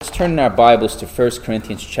turn in our Bibles to 1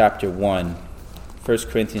 Corinthians chapter 1. 1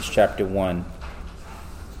 Corinthians chapter 1.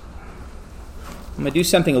 I'm going to do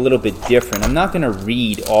something a little bit different. I'm not going to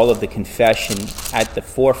read all of the confession at the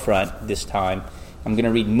forefront this time. I'm going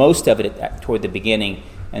to read most of it toward the beginning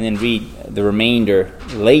and then read the remainder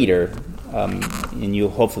later, and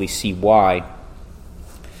you'll hopefully see why.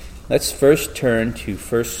 Let's first turn to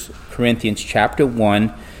 1 Corinthians chapter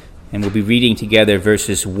 1, and we'll be reading together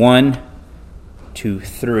verses 1 to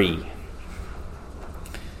 3.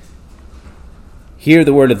 Hear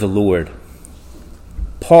the word of the Lord.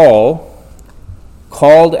 Paul,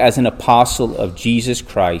 called as an apostle of Jesus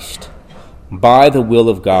Christ, by the will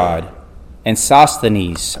of God, and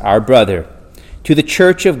Sosthenes, our brother, to the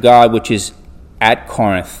church of God which is at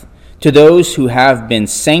Corinth, to those who have been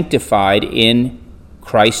sanctified in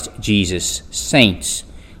Christ Jesus, saints,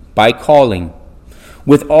 by calling,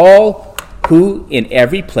 with all who in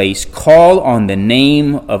every place call on the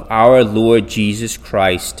name of our Lord Jesus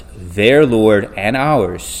Christ, their Lord and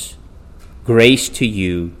ours. Grace to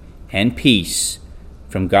you and peace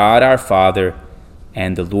from God our Father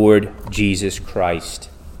and the Lord Jesus Christ.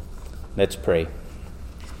 Let's pray.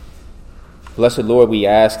 Blessed Lord, we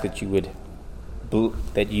ask that you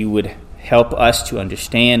would help us to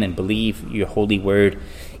understand and believe your holy word,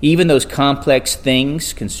 even those complex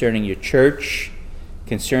things concerning your church,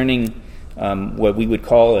 concerning what we would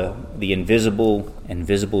call the invisible and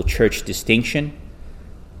visible church distinction.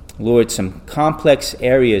 Lord, some complex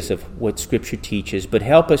areas of what Scripture teaches, but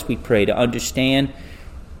help us, we pray, to understand,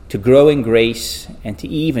 to grow in grace, and to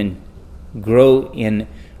even grow in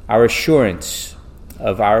our assurance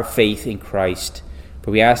of our faith in Christ. For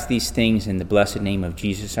we ask these things in the blessed name of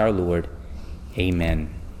Jesus our Lord.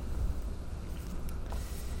 Amen.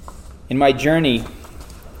 In my journey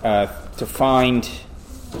to find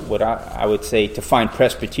what I would say to find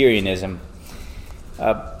Presbyterianism,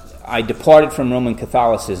 I departed from Roman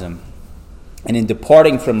Catholicism. And in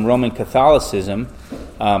departing from Roman Catholicism,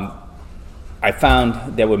 I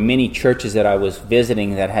found there were many churches that I was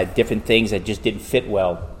visiting that had different things that just didn't fit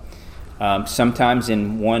well. Sometimes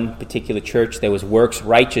in one particular church there was works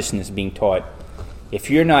righteousness being taught. If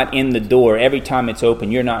you're not in the door every time it's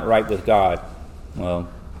open, you're not right with God. Well,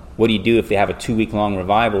 what do you do if they have a 2-week-long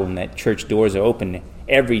revival and that church doors are open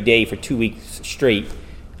every day for 2 weeks straight?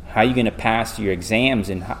 How are you going to pass your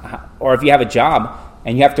exams? Or if you have a job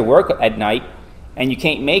and you have to work at night and you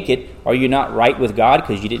can't make it, are you not right with God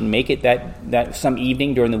because you didn't make it that some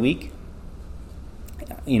evening during the week?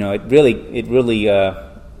 You know, it really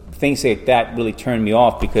things like that really turned me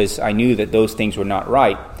off because I knew that those things were not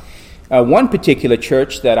right. One particular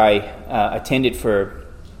church that I attended for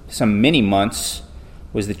some many months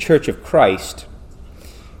was the Church of Christ.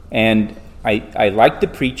 And I liked the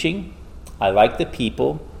preaching. I liked the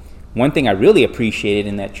people. One thing I really appreciated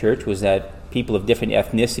in that church was that people of different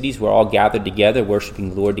ethnicities were all gathered together, worshiping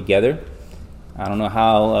the Lord together. I don't know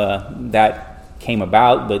how that came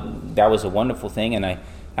about, but that was a wonderful thing, and I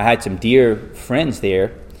had some dear friends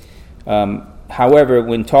there. However,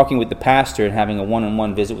 when talking with the pastor and having a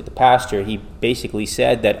one-on-one visit with the pastor, he basically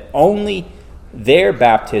said that only their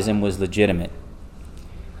baptism was legitimate.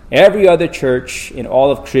 Every other church in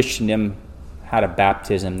all of Christendom had a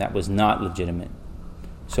baptism that was not legitimate.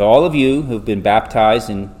 So all of you who've been baptized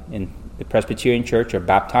in the Presbyterian Church or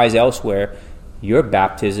baptized elsewhere, your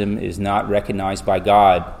baptism is not recognized by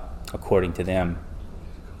God according to them.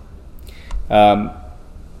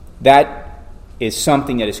 That is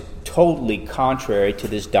something that is totally contrary to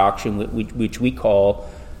this doctrine which we call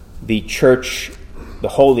the Church, the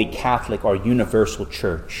Holy Catholic or Universal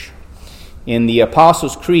Church. In the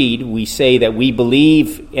Apostles' Creed, we say that we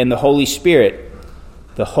believe in the Holy Spirit,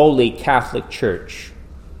 the Holy Catholic Church.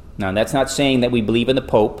 Now, that's not saying that we believe in the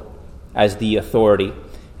Pope as the authority,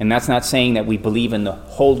 and that's not saying that we believe in the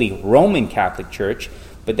Holy Roman Catholic Church,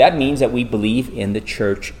 but that means that we believe in the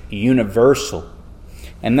Church Universal.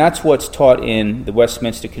 And that's what's taught in the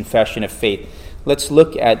Westminster Confession of Faith. Let's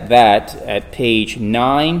look at that at page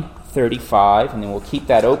 935, and then we'll keep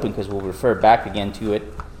that open because we'll refer back again to it.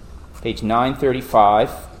 Page 935.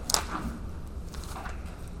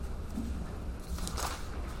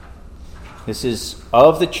 This is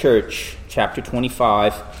of the Church, chapter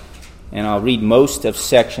 25, and I'll read most of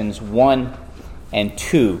sections 1 and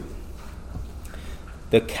 2.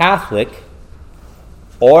 The Catholic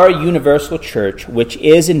or universal church, which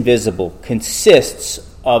is invisible, consists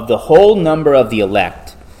of the whole number of the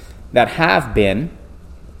elect that have been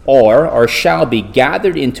or shall be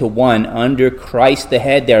gathered into one under Christ the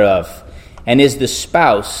head thereof, and is the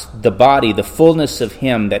spouse, the body, the fullness of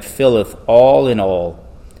him that filleth all in all.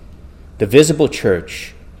 The visible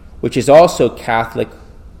church, which is also Catholic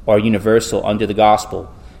or universal under the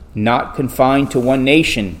gospel, not confined to one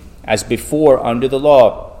nation as before under the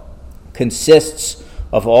law, consists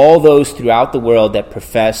of all those throughout the world that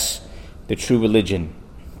profess the true religion.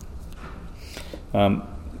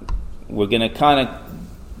 We're going to kind of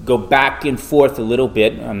go back and forth a little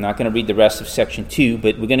bit. I'm not going to read the rest of section 2,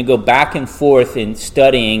 but we're going to go back and forth in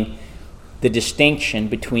studying the distinction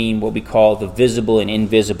between what we call the visible and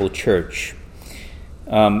invisible church.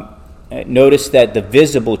 Notice that the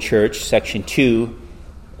visible church, section 2,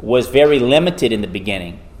 was very limited in the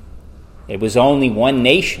beginning. It was only one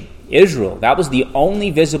nation, Israel. That was the only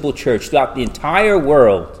visible church throughout the entire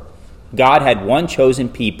world. God had one chosen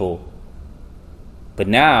people. But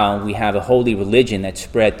now we have a holy religion that's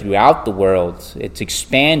spread throughout the world. It's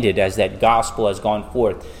expanded as that gospel has gone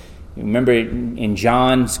forth. Remember in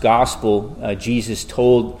John's gospel, Jesus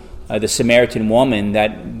told the Samaritan woman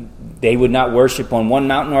that they would not worship on one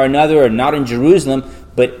mountain or another, or not in Jerusalem,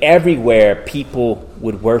 but everywhere people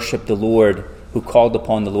would worship the Lord who called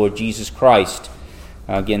upon the Lord Jesus Christ.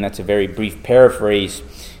 Again, that's a very brief paraphrase.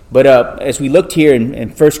 But as we looked here in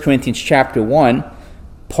 1 Corinthians chapter 1,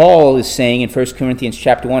 Paul is saying in 1 Corinthians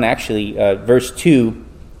chapter 1, actually, verse 2,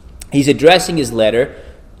 he's addressing his letter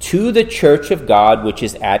to the church of God which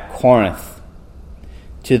is at Corinth,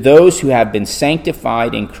 to those who have been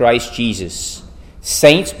sanctified in Christ Jesus,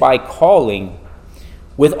 saints by calling,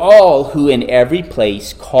 with all who in every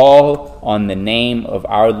place call on the name of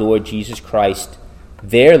our Lord Jesus Christ,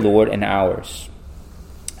 their Lord and ours.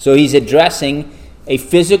 So he's addressing a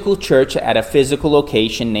physical church at a physical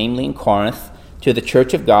location, namely in Corinth, to the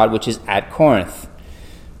church of God which is at Corinth.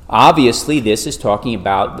 Obviously, this is talking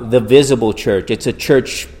about the visible church. It's a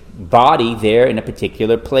church body there in a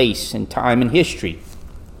particular place in time and history.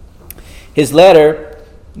 His letter,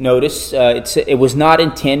 notice, it was not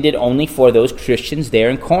intended only for those Christians there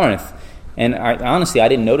in Corinth. And honestly, I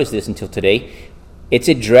didn't notice this until today. It's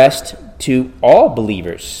addressed to all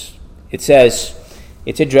believers. It says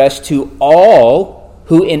it's addressed to all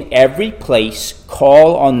who in every place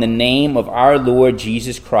call on the name of our Lord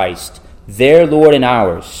Jesus Christ, their Lord and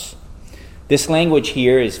ours. This language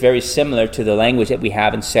here is very similar to the language that we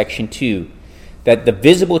have in section 2, that the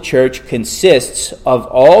visible church consists of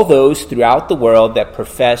all those throughout the world that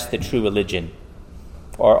profess the true religion,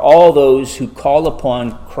 or all those who call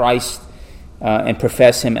upon Christ and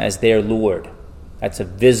profess him as their Lord. That's a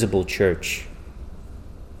visible church.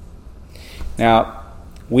 Now,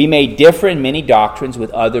 we may differ in many doctrines with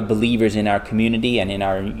other believers in our community and in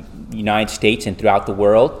our United States and throughout the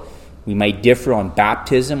world. We may differ on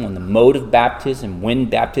baptism, on the mode of baptism, when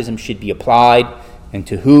baptism should be applied, and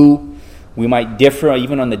to who. We might differ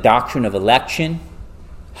even on the doctrine of election.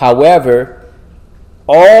 However,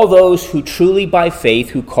 all those who truly by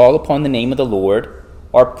faith, who call upon the name of the Lord,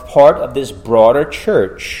 are part of this broader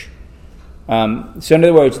church. So in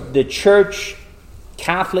other words, the church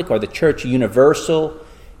Catholic or the church universal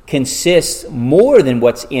consists more than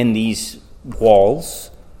what's in these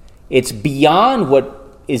walls. It's beyond what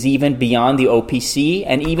is even beyond the OPC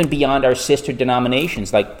and even beyond our sister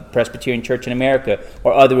denominations like the Presbyterian Church in America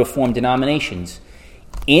or other Reformed denominations.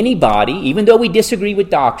 Anybody, even though we disagree with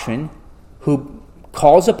doctrine, who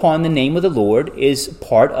calls upon the name of the Lord is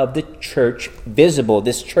part of the church visible,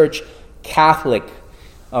 this church Catholic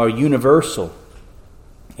or universal.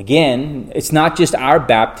 Again, it's not just our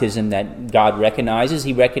baptism that God recognizes.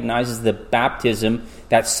 He recognizes the baptism,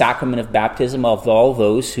 that sacrament of baptism of all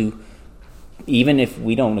those who, even if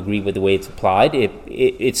we don't agree with the way it's applied,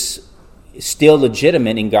 it's still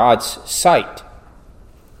legitimate in God's sight.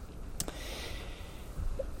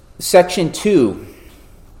 Section 2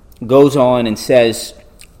 goes on and says,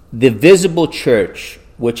 the visible church,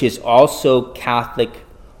 which is also Catholic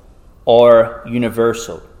or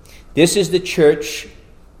universal. This is the church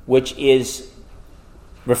which is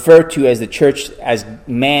referred to as the church as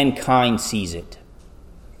mankind sees it.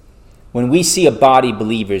 When we see a body of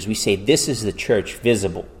believers, we say this is the church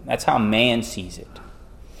visible. That's how man sees it.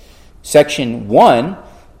 Section 1,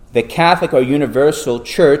 the Catholic or universal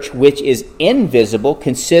church, which is invisible,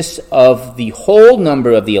 consists of the whole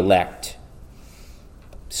number of the elect.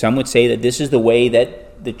 Some would say that this is the way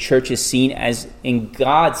that the church is seen as in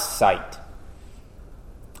God's sight.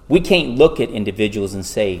 We can't look at individuals and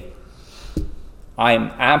say, I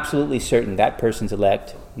am absolutely certain that person's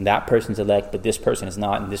elect, and that person's elect, but this person is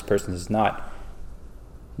not, and this person is not.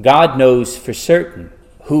 God knows for certain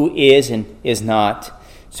who is and is not.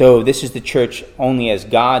 So this is the church only as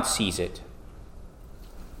God sees it.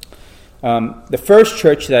 The first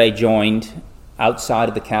church that I joined outside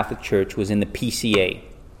of the Catholic Church was in the PCA,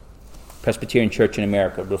 Presbyterian Church in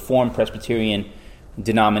America, Reformed Presbyterian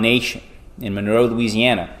denomination. in Monroe,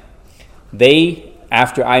 Louisiana. They,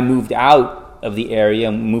 after I moved out of the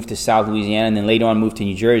area, moved to South Louisiana, and then later on moved to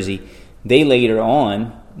New Jersey, they later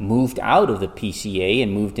on moved out of the PCA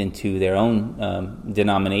and moved into their own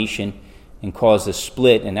denomination and caused a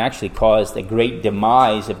split and actually caused a great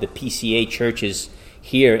demise of the PCA churches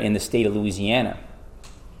here in the state of Louisiana.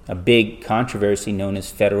 A big controversy known as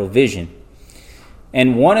Federal Vision.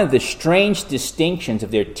 And one of the strange distinctions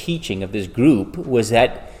of their teaching of this group was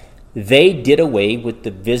that they did away with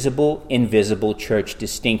the visible-invisible church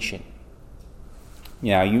distinction.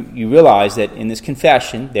 Now, you realize that in this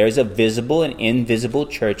confession, there is a visible and invisible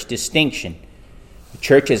church distinction. The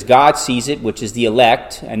church as God sees it, which is the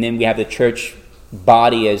elect, and then we have the church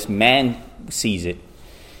body as man sees it.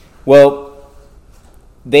 Well,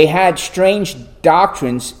 they had strange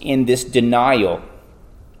doctrines in this denial.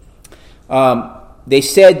 They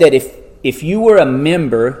said that if you were a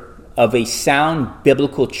member of a sound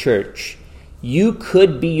biblical church, you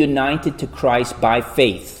could be united to Christ by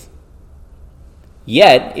faith.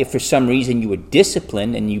 Yet, if for some reason you were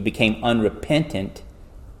disciplined and you became unrepentant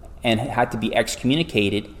and had to be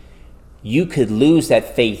excommunicated, you could lose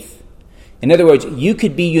that faith. In other words, you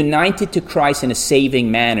could be united to Christ in a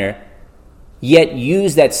saving manner, yet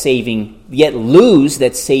lose that saving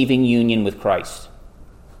union with Christ.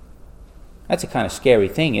 That's a kind of scary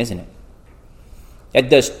thing, isn't it? That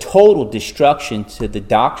does total destruction to the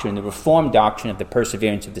doctrine, the Reformed doctrine of the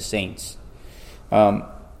perseverance of the saints.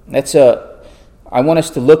 I want us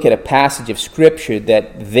to look at a passage of Scripture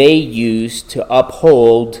that they use to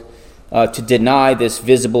uphold, to deny this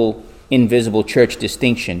visible-invisible church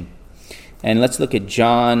distinction. And let's look at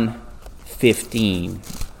John 15.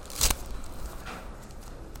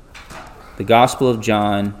 The Gospel of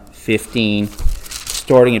John 15,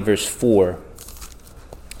 starting at verse 4.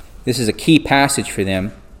 This is a key passage for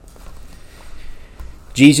them.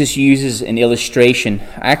 Jesus uses an illustration.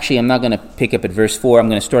 Actually, I'm not going to pick up at verse 4. I'm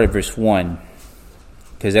going to start at verse 1.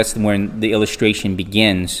 Because that's where the illustration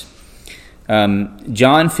begins.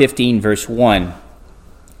 John 15, verse 1.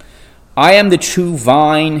 I am the true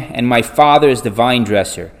vine, and my Father is the vine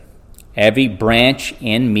dresser. Every branch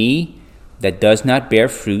in me that does not bear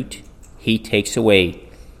fruit, he takes away.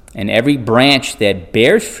 And every branch that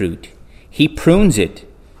bears fruit, he prunes it,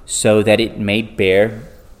 so that it may bear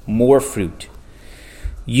more fruit.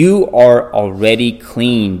 You are already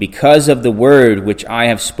clean because of the word which I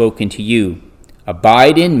have spoken to you.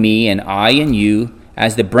 Abide in me, and I in you,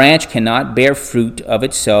 as the branch cannot bear fruit of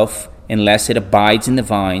itself unless it abides in the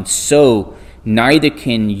vine, so neither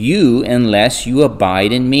can you unless you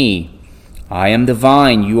abide in me. I am the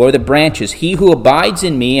vine, you are the branches. He who abides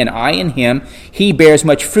in me, and I in him, he bears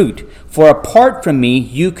much fruit. For apart from me,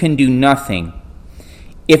 you can do nothing.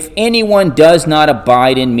 If anyone does not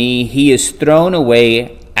abide in me, he is thrown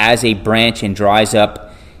away as a branch and dries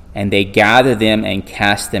up, and they gather them and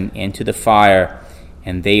cast them into the fire,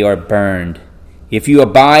 and they are burned. If you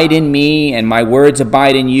abide in me, and my words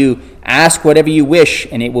abide in you, ask whatever you wish,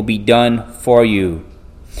 and it will be done for you.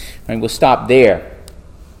 And we'll stop there.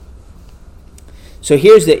 So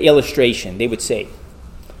here's the illustration. They would say,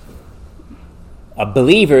 a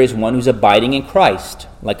believer is one who's abiding in Christ,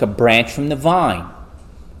 like a branch from the vine.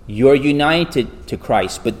 You're united to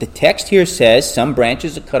Christ. But the text here says some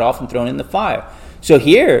branches are cut off and thrown in the fire. So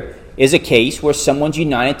here is a case where someone's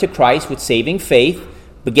united to Christ with saving faith,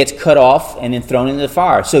 but gets cut off and then thrown into the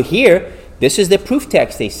fire. So here, this is the proof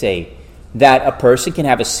text, they say, that a person can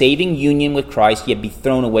have a saving union with Christ, yet be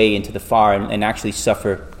thrown away into the fire and actually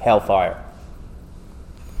suffer hellfire.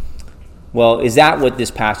 Well, is that what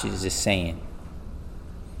this passage is saying?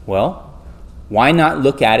 Well, why not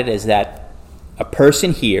look at it as that a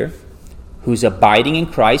person here who's abiding in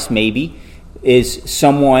Christ maybe is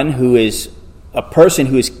someone who is a person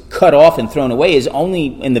who is cut off and thrown away is only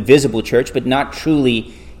in the visible church, but not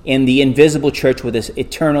truly in the invisible church with this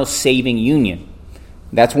eternal saving union.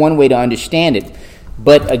 That's one way to understand it.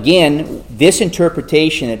 But again, this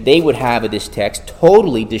interpretation that they would have of this text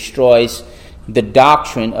totally destroys the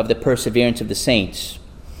doctrine of the perseverance of the saints.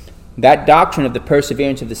 That doctrine of the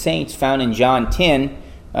perseverance of the saints found in John 10,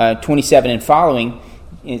 27 and following,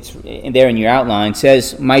 it's there in your outline,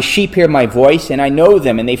 says, my sheep hear my voice, and I know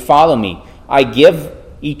them, and they follow me. I give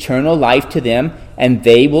eternal life to them, and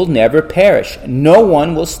they will never perish. No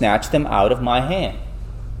one will snatch them out of my hand.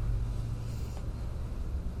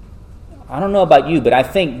 I don't know about you, but I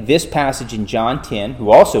think this passage in John 10,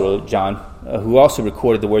 who also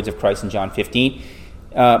recorded the words of Christ in John 15,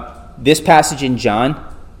 this passage in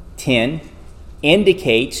John 10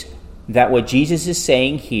 indicates that what Jesus is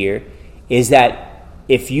saying here is that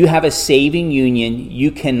if you have a saving union,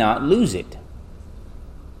 you cannot lose it.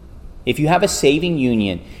 if you have a saving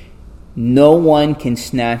union, no one can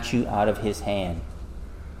snatch you out of his hand.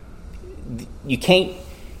 You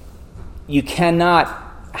cannot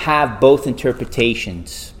have both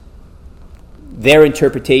interpretations. Their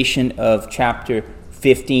interpretation of chapter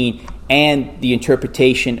 15 and the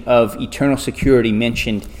interpretation of eternal security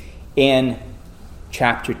mentioned in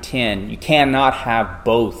chapter 10. You cannot have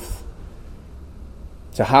both.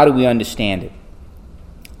 So how do we understand it?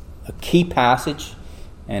 A key passage,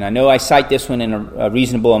 and I know I cite this one in a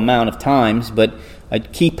reasonable amount of times, but a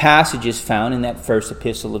key passage is found in that first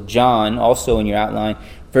epistle of John, also in your outline,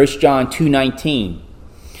 1 John 2:19.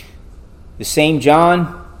 The same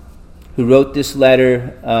John who wrote this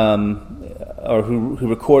letter, or who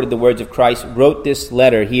recorded the words of Christ, wrote this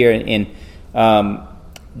letter here in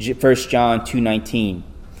 1 John 2:19,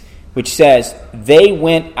 which says, "They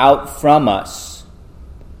went out from us,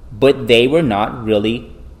 but they were not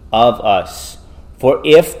really of us. For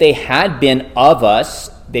if they had been of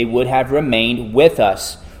us, they would have remained with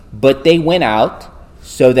us. But they went out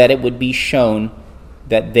so that it would be shown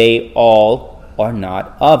that they all are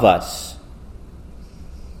not of us."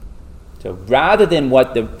 So rather than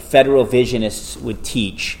what the federal visionists would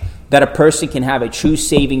teach, that a person can have a true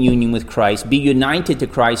saving union with Christ, be united to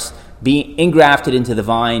Christ, be engrafted into the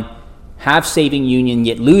vine, have saving union,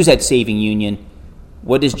 yet lose that saving union,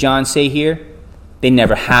 what does John say here? They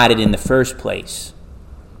never had it in the first place.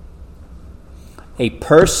 A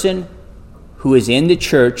person who is in the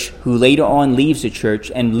church, who later on leaves the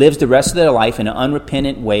church and lives the rest of their life in an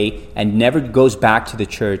unrepentant way and never goes back to the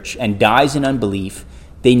church and dies in unbelief,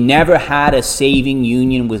 they never had a saving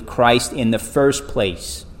union with Christ in the first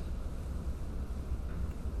place.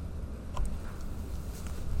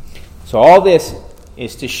 So all this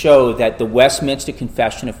is to show that the Westminster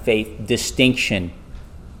Confession of Faith distinction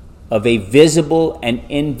of a visible and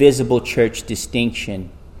invisible church distinction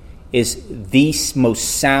is the most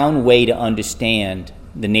sound way to understand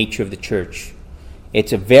the nature of the church.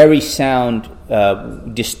 It's a very sound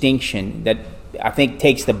distinction that I think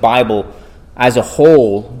takes the Bible as a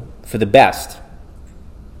whole for the best.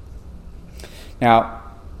 Now,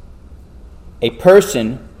 a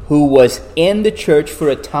person who was in the church for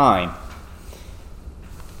a time,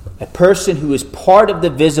 a person who is part of the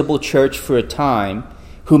visible church for a time,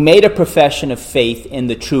 who made a profession of faith in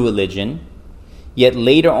the true religion, yet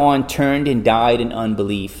later on turned and died in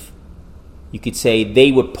unbelief, you could say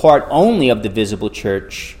they were part only of the visible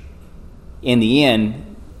church. In the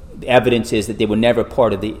end, the evidence is that they were never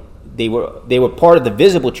part of they were part of the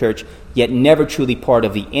visible church, yet never truly part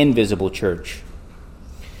of the invisible church.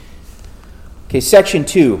 Okay, section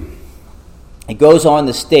 2. It goes on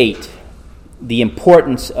to state the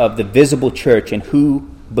importance of the visible church and who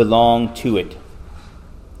belong to it.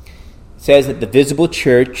 It says that the visible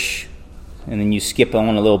church, and then you skip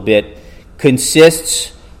on a little bit,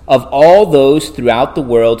 consists of all those throughout the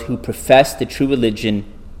world who profess the true religion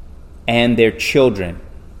and their children.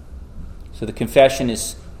 So the confession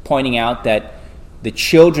is pointing out that the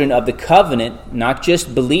children of the covenant, not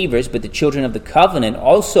just believers, but the children of the covenant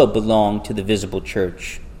also belong to the visible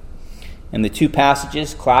church. And the two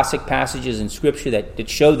passages, classic passages in Scripture that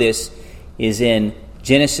show this, is in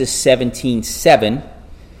Genesis 17:7.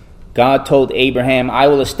 God told Abraham, "I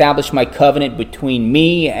will establish my covenant between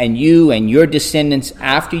me and you and your descendants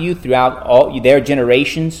after you throughout all their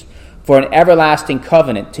generations for an everlasting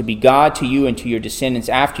covenant to be God to you and to your descendants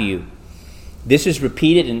after you." This is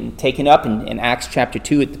repeated and taken up in Acts chapter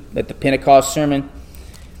 2 at the Pentecost sermon,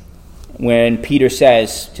 when Peter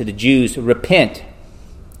says to the Jews, "Repent,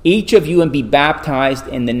 each of you, and be baptized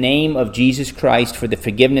in the name of Jesus Christ for the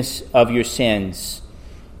forgiveness of your sins.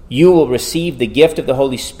 You will receive the gift of the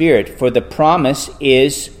Holy Spirit, for the promise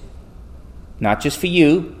is not just for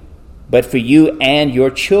you, but for you and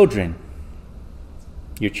your children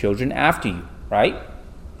after you," right?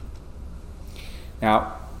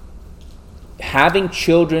 Now, having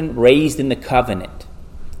children raised in the covenant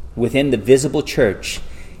within the visible church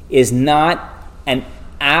is not an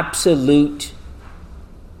absolute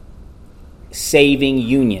saving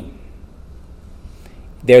union.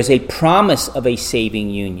 There's a promise of a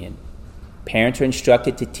saving union. Parents are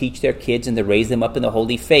instructed to teach their kids and to raise them up in the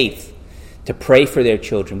holy faith, to pray for their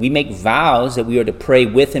children. We make vows that we are to pray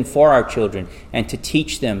with and for our children and to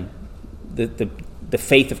teach them the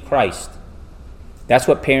faith of Christ. That's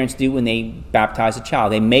what parents do when they baptize a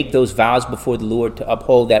child. They make those vows before the Lord to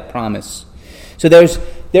uphold that promise. So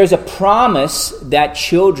there's a promise that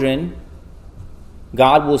children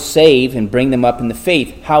God will save and bring them up in the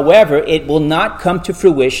faith. However, it will not come to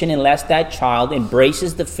fruition unless that child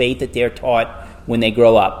embraces the faith that they're taught when they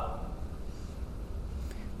grow up.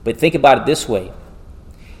 But think about it this way.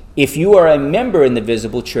 if you are a member in the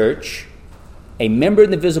visible church,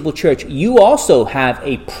 you also have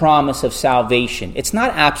a promise of salvation. It's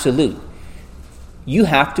not absolute. You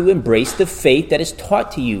have to embrace the faith that is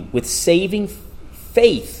taught to you with saving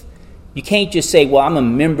faith. You can't just say, well, I'm a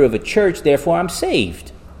member of a church, therefore I'm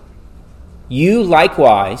saved. You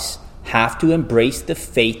likewise have to embrace the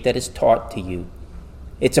faith that is taught to you.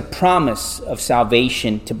 It's a promise of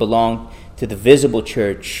salvation to belong to the visible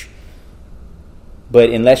church. But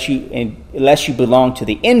unless you belong to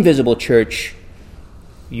the invisible church,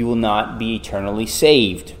 you will not be eternally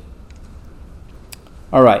saved.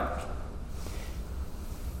 All right.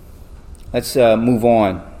 Let's move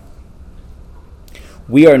on.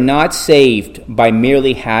 We are not saved by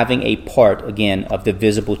merely having a part, again, of the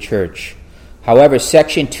visible church. However,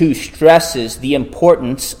 Section 2 stresses the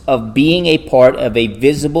importance of being a part of a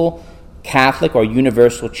visible Catholic or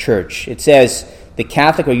universal church. It says the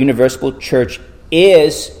Catholic or universal church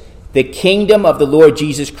is the kingdom of the Lord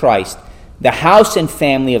Jesus Christ, the house and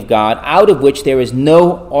family of God, out of which there is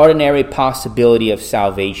no ordinary possibility of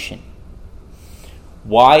salvation.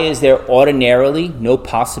 Why is there ordinarily no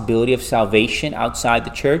possibility of salvation outside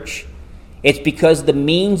the church? It's because the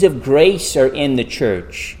means of grace are in the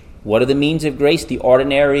church. What are the means of grace? The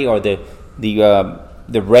ordinary or the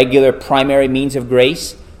regular primary means of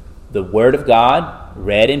grace? The Word of God,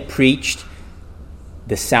 read and preached,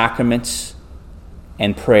 the sacraments,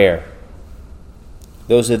 and prayer.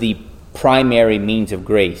 Those are the primary means of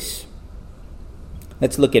grace.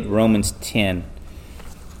 Let's look at Romans 10.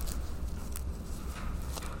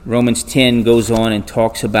 Romans 10 goes on and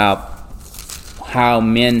talks about how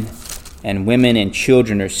men and women and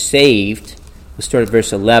children are saved. We'll start at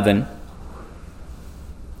verse 11.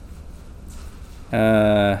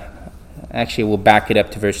 Actually, we'll back it up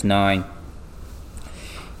to verse 9.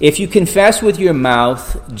 If you confess with your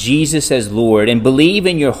mouth Jesus as Lord and believe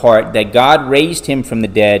in your heart that God raised him from the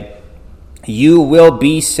dead, you will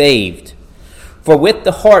be saved. For with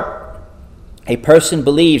the heart a person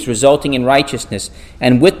believes, resulting in righteousness,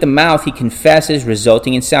 and with the mouth he confesses,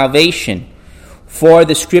 resulting in salvation. For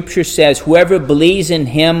the Scripture says, whoever believes in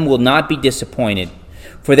him will not be disappointed.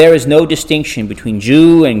 For there is no distinction between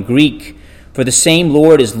Jew and Greek, for the same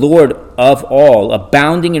Lord is Lord of all,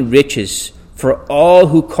 abounding in riches for all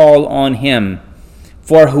who call on him.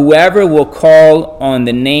 For whoever will call on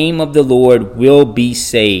the name of the Lord will be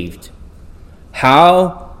saved.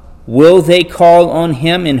 How will they call on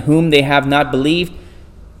him in whom they have not believed?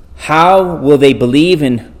 How will they believe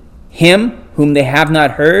in him whom they have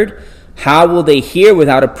not heard? How will they hear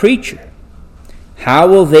without a preacher? How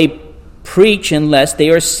will they preach unless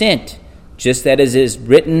they are sent? Just as it is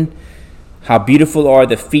written, how beautiful are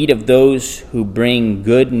the feet of those who bring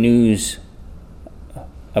good news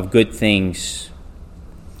of good things.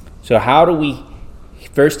 So how do we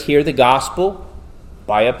first hear the gospel?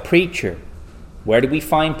 By a preacher. Where do we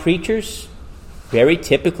find preachers? Very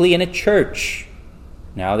typically in a church.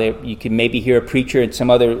 Now, you can maybe hear a preacher in some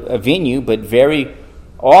other venue, but very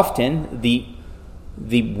often the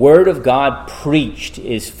Word of God preached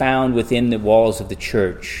is found within the walls of the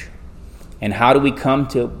church. And how do we come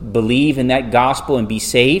to believe in that gospel and be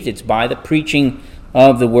saved? It's by the preaching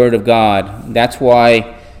of the Word of God. That's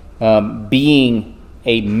why being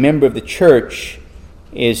a member of the church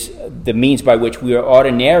is the means by which we are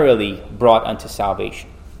ordinarily brought unto salvation.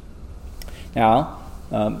 Now,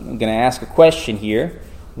 I'm going to ask a question here.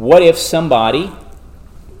 What if somebody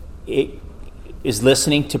is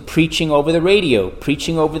listening to preaching over the radio,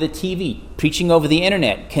 preaching over the TV, preaching over the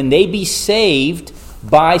internet? Can they be saved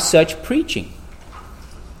by such preaching?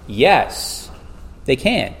 Yes, they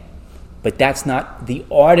can. But that's not the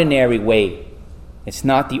ordinary way. It's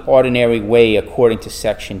not the ordinary way according to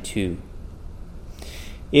Section 2.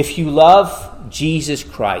 If you love Jesus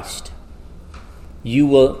Christ, you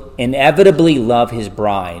will inevitably love his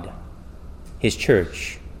bride, his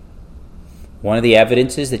church. One of the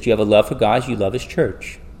evidences that you have a love for God is you love his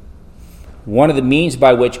church. One of the means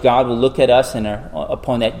by which God will look at us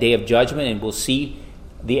upon that day of judgment and will see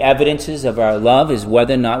the evidences of our love is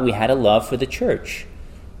whether or not we had a love for the church.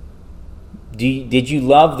 Did you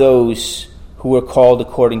love those who were called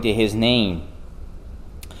according to his name?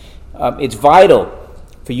 It's vital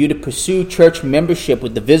for you to pursue church membership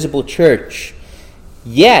with the visible church.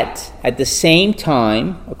 Yet, at the same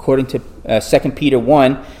time, according to 2 Peter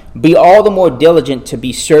 1, be all the more diligent to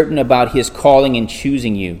be certain about his calling and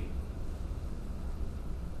choosing you.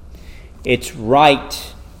 It's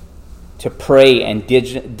right to pray and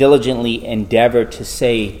diligently endeavor to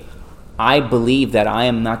say, I believe that I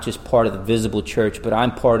am not just part of the visible church, but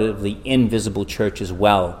I'm part of the invisible church as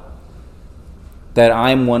well. That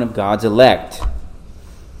I'm one of God's elect.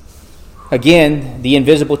 Again, the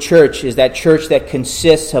invisible church is that church that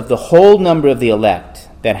consists of the whole number of the elect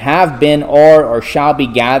that have been or shall be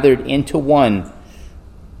gathered into one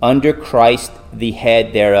under Christ the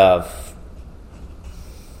head thereof.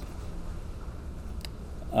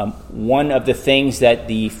 One of the things that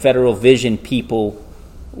the Federal Vision people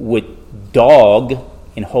would dog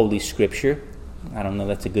in Holy Scripture, I don't know if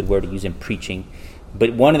that's a good word to use in preaching,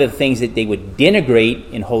 but one of the things that they would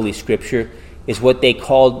denigrate in Holy Scripture is what they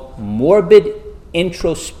called morbid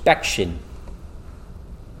introspection.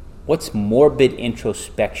 What's morbid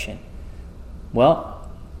introspection? Well,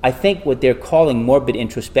 I think what they're calling morbid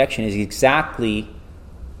introspection is exactly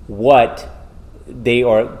what they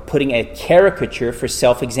are putting a caricature for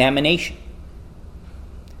self-examination.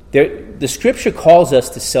 The Scripture calls us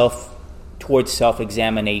towards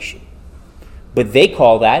self-examination, but they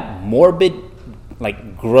call that morbid,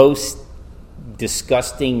 like gross,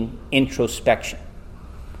 disgusting introspection.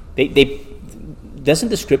 Doesn't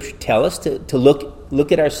the Scripture tell us to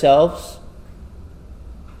look at ourselves?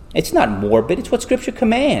 It's not morbid. It's what Scripture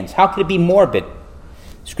commands. How could it be morbid?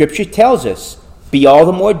 Scripture tells us, be all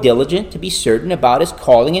the more diligent to be certain about His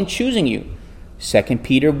calling and choosing you. 2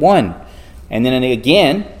 Peter 1. And then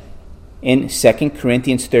again in 2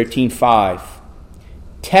 Corinthians 13:5.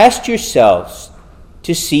 Test yourselves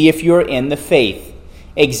to see if you are in the faith.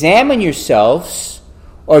 Examine yourselves,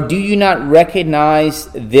 or do you not recognize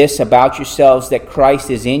this about yourselves, that Christ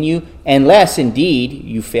is in you, unless indeed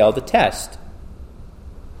you fail the test?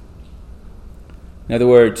 In other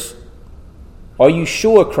words, are you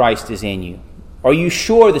sure Christ is in you? Are you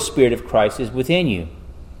sure the Spirit of Christ is within you?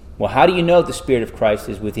 Well, how do you know the Spirit of Christ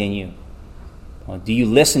is within you? Well, do you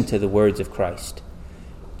listen to the words of Christ?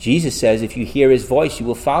 Jesus says if you hear His voice, you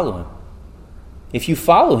will follow Him. If you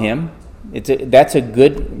follow Him, that's a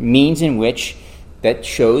good means in which that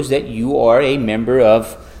shows that you are a member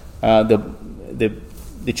of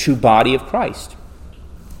the true body of Christ.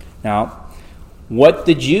 Now, what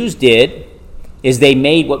the Jews did is they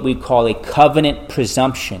made what we call a covenant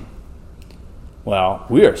presumption. Well,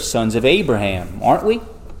 we are sons of Abraham, aren't we?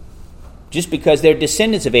 Just because they're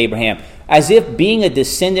descendants of Abraham. As if being a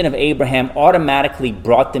descendant of Abraham automatically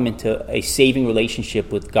brought them into a saving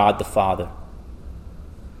relationship with God the Father,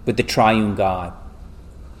 with the triune God.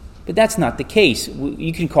 But that's not the case.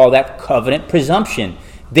 You can call that covenant presumption.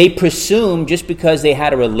 They presume just because they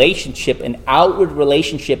had a relationship, an outward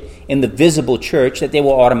relationship in the visible church, that they were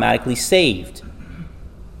automatically saved.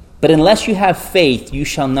 But unless you have faith, you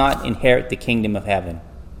shall not inherit the kingdom of heaven.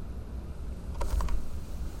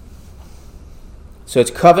 So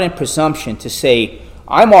it's covenant presumption to say,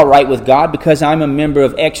 I'm all right with God because I'm a member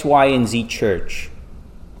of X, Y, and Z church.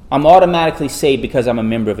 I'm automatically saved because I'm a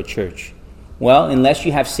member of a church. Well, unless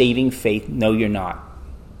you have saving faith, no, you're not.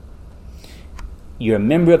 You're a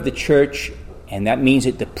member of the church, and that means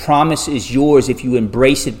that the promise is yours if you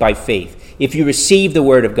embrace it by faith. If you receive the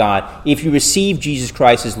Word of God, if you receive Jesus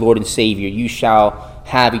Christ as Lord and Savior, you shall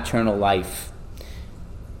have eternal life.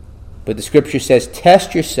 But the Scripture says,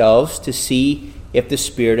 test yourselves to see if the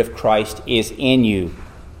Spirit of Christ is in you.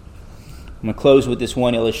 I'm going to close with this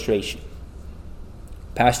one illustration.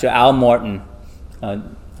 Pastor Al Morton, I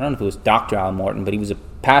don't know if it was Dr. Al Morton, but he was a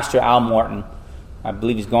Pastor Al Morton. I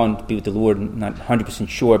believe he's gone to be with the Lord, I'm not 100%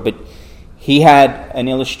 sure, but he had an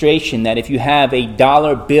illustration that if you have a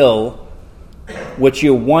dollar bill, which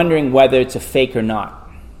you're wondering whether it's a fake or not.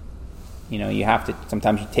 You know, you have to,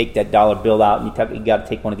 sometimes you take that dollar bill out and you got to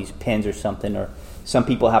take one of these pens or something, or some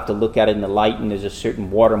people have to look at it in the light and there's a certain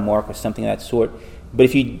watermark or something of that sort. But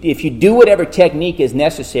if you do whatever technique is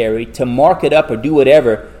necessary to mark it up or do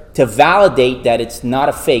whatever to validate that it's not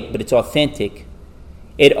a fake but it's authentic,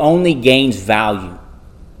 it only gains value.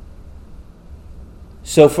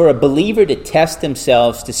 So for a believer to test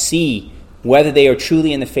themselves to see whether they are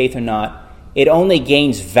truly in the faith or not, it only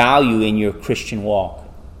gains value in your Christian walk.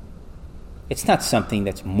 It's not something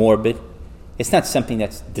that's morbid. It's not something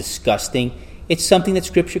that's disgusting. It's something that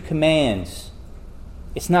Scripture commands.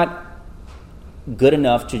 It's not good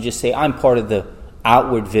enough to just say, I'm part of the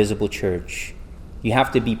outward visible church. You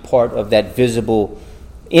have to be part of that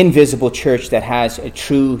invisible church that has a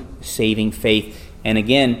true saving faith. And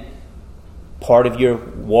again, part of your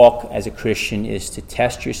walk as a Christian is to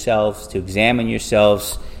test yourselves, to examine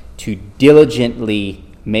yourselves, to diligently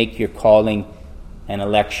make your calling and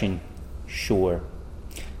election sure.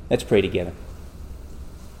 Let's pray together.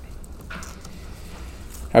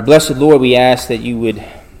 Our blessed Lord, we ask that you would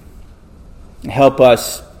help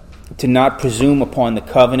us to not presume upon the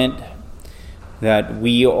covenant that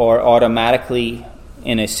we are automatically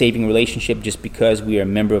in a saving relationship just because we are a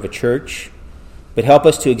member of a church. But help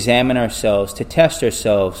us to examine ourselves, to test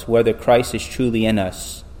ourselves whether Christ is truly in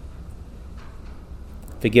us.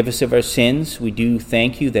 Forgive us of our sins. We do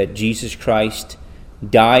thank you that Jesus Christ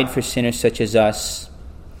died for sinners such as us.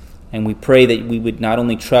 And we pray that we would not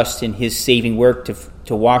only trust in his saving work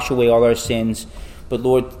to wash away all our sins, but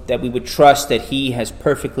Lord, that we would trust that he has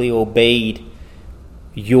perfectly obeyed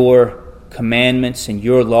your commandments and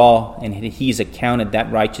your law, and he's accounted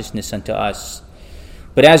that righteousness unto us.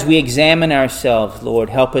 But as we examine ourselves, Lord,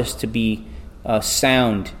 help us to be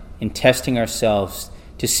sound in testing ourselves,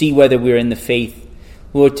 to see whether we're in the faith.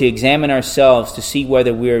 Lord, to examine ourselves, to see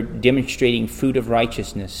whether we're demonstrating fruit of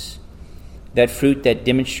righteousness, that fruit that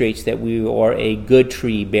demonstrates that we are a good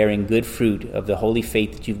tree bearing good fruit of the holy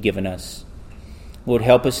faith that you've given us. Lord,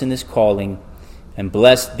 help us in this calling, and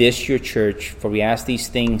bless this, your church, for we ask these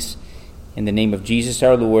things in the name of Jesus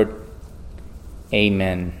our Lord.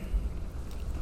 Amen.